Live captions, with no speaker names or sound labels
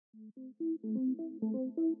San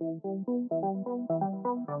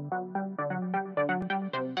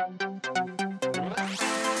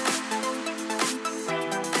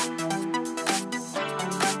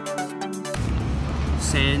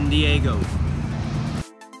Diego.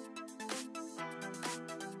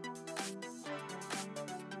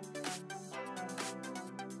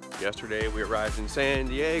 Yesterday we arrived in San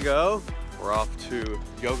Diego. We're off to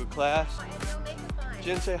yoga class.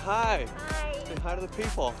 Jen, say hi. Hi. Say hi to the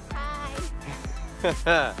people.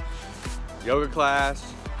 Hi. Yoga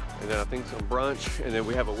class, and then I think some brunch, and then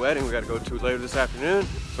we have a wedding we got to go to later this afternoon.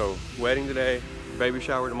 So wedding today, baby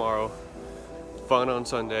shower tomorrow, fun on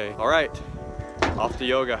Sunday. All right, off to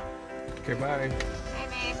yoga. Okay, bye. Hi,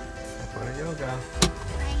 babe. Have fun at yoga.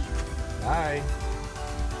 Bye. Bye.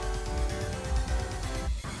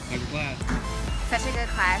 How's your class? Such a good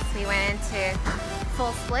class. We went into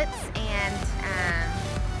full splits and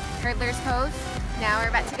hurdler's pose. Now we're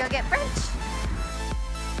about to go get brunch.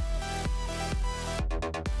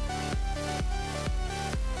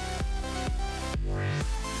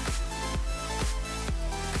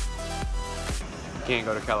 You can't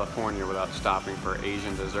go to California without stopping for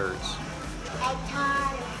Asian desserts. Egg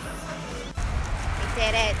tart. We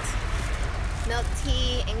did it. Milk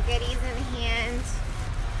tea and goodies in hand.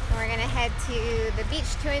 And we're gonna head to the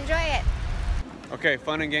beach to enjoy it. Okay,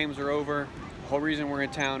 fun and games are over. The whole reason we're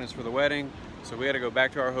in town is for the wedding. So we had to go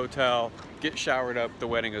back to our hotel, get showered up. The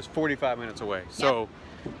wedding is 45 minutes away. So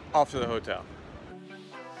off to the hotel.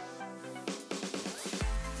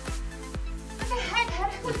 What the heck? How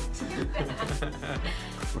did we do that?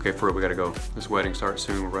 Okay, for real, we gotta go. This wedding starts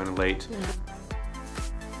soon, we're running late.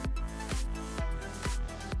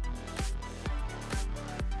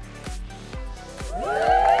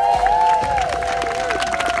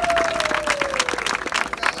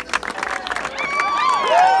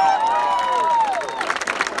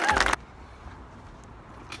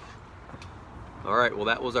 All right, well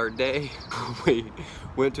that was our day. We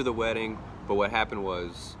went to the wedding, but what happened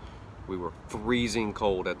was we were freezing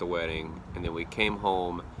cold at the wedding, and then we came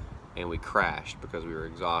home and we crashed because we were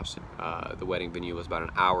exhausted. The wedding venue was about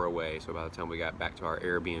an hour away, so by the time we got back to our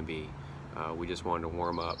Airbnb, we just wanted to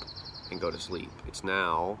warm up and go to sleep. It's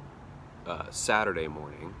now Saturday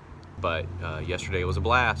morning, but yesterday was a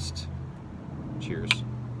blast. Cheers.